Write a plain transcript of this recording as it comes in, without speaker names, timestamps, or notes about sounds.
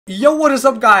Yo, what is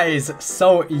up guys?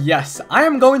 So yes, I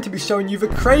am going to be showing you the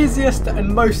craziest and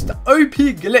most OP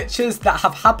glitches that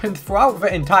have happened throughout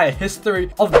the entire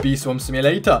history of Bee Swarm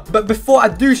Simulator. But before I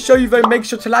do show you though, make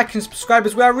sure to like and subscribe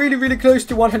as we are really close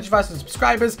to 100,000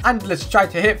 subscribers, and let's try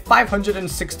to hit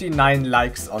 569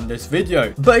 likes on this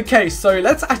video. But okay, so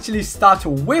let's actually start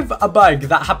with a bug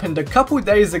that happened a couple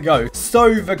days ago.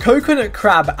 So the coconut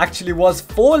crab actually was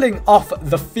falling off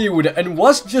the field and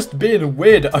was just being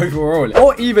weird overall,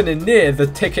 or even near the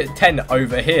ticket 10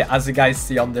 over here, as you guys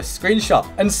see on this screenshot.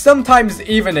 And sometimes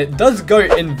even it does go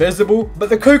invisible, but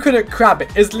the coconut crab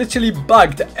is literally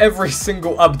bugged every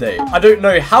single update. I don't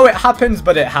know how it happens,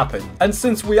 but it happened. And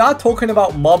since we are talking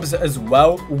about mobs as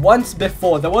well, once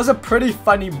before there was a pretty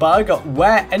funny bug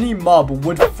where any mob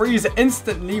would freeze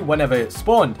instantly whenever it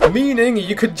spawned, meaning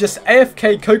you could just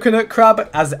AFK coconut crab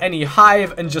as any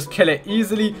hive and just kill it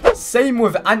easily. Same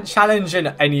with ant challenge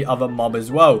and any other mob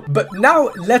as well. But now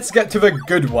let's get to the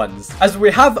good ones. As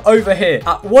we have over here,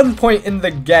 at one point in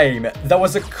the game, there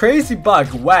was a crazy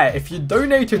bug where if you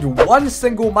donated one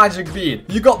single magic bean,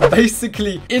 you got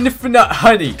basically infinite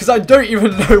honey. Because I don't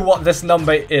even know what this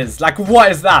number is. Like,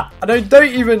 what is that? And I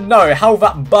don't even know how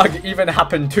that bug even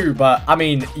happened too, but I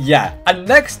mean, yeah. And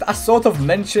next, I sort of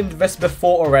mentioned this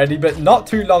before already, but not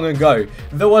too long ago,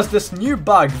 there was this new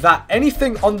bug that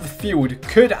anything on the field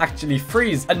could actually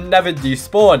freeze and never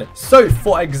despawn. So,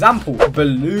 for example,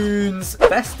 balloons,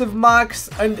 festive marks,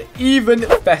 and even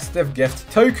festive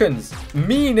gift tokens,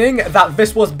 meaning that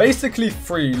this was basically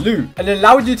free loot and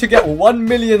allowed you to get 1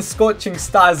 million scorching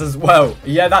stars as well.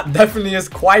 Yeah, that definitely is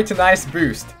quite a nice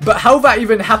boost. But how that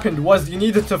even happened was you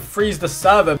needed to freeze the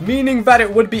server, meaning that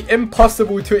it would be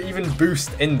impossible to even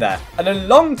boost in there. And a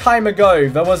long time ago,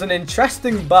 there was an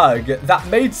interesting bug that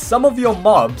made some of your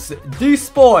mobs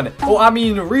despawn, or I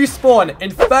mean respawn,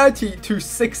 in 30 to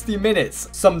 60 minutes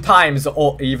sometimes,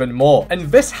 or even more.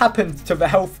 And this happened to the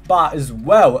health bar as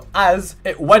well, as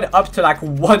it went up to like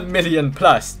 1 million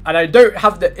plus. And I don't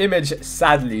have the image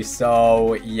sadly,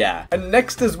 so yeah. And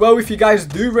next as well, if you guys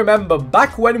do remember,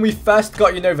 back when we first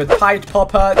got, you know, the Tide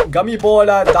Popper, Gummy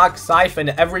Baller, Dark Scythe, and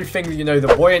everything, you know,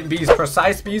 the Buoyant Bees,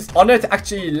 Precise Bees, Onnit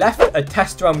actually left a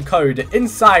test run code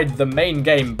inside the main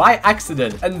game by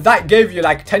accident. And that gave you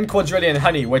like 10 quadrillion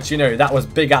honey, which, you know, that was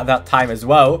big at that time as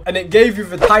well. And it gave you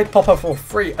the Tide Popper for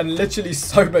free and literally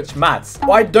so much mats.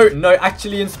 Well, I don't know,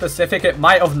 actually in specific, it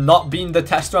might have not been the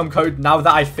test run code now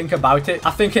that I think about it.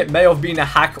 I think it may have been a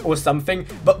hack or something,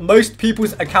 but most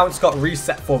people's accounts got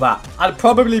reset for that. I'll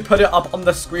probably put it up on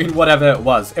the screen, whatever it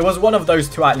was. It was one of those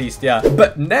two at least, yeah.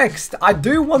 But next, I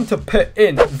do want to put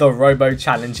in the Robo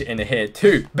Challenge in here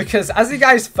too, because as you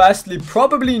guys firstly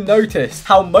probably noticed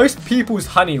how most people's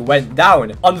honey went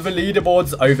down on the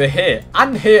leaderboards over here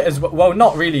and here as well. Well,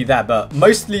 not really there, but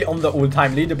mostly on the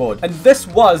all-time leaderboard. And this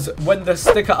was when the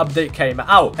sticker update came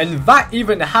out, and that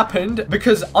even happened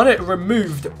because Onnit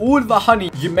removed all the honey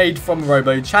you made from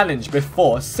Robo Challenge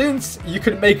before, since you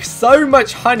could make so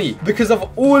much honey because of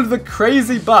all the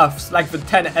crazy buffs like the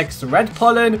 10x red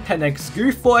pollen, 10x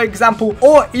goo for example,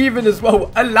 or even as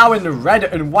well allowing red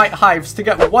and white hives to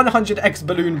get 100x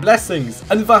balloon blessings,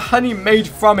 and the honey made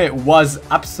from it was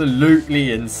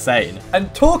absolutely insane.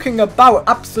 And talking about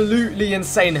absolutely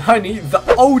insane honey,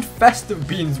 the old festive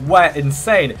beans were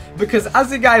insane, because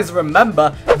as you guys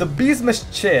remember, the bees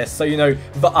must cheer, so you know,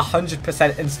 the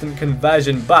 100% instant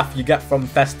conversion buff you get from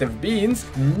festive beans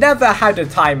never had a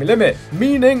time limit,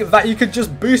 meaning that you could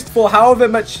just boost for however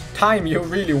much time you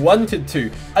really wanted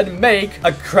to and make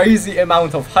a crazy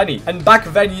amount of honey. And back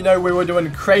then, you know, we were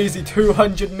doing crazy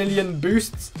 200 million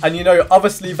boosts, and you know,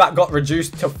 obviously that got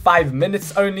reduced to 5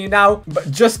 minutes only now,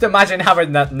 but just imagine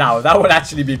having that now. That would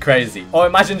actually be crazy. Or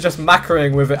imagine just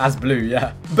macroing with it as blue,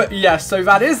 yeah. But yeah, so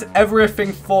that is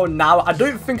everything for now. I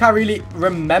don't think I really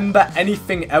remember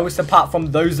anything else apart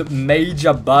from those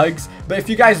major bugs, but if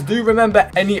you guys do remember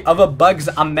any other bugs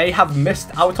I may have missed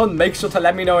out on, make sure to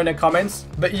let me know in the comments.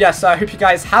 But yeah, so I hope you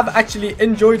guys have actually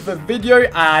enjoyed the video,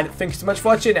 and thank you so much for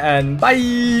watching, and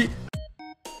bye.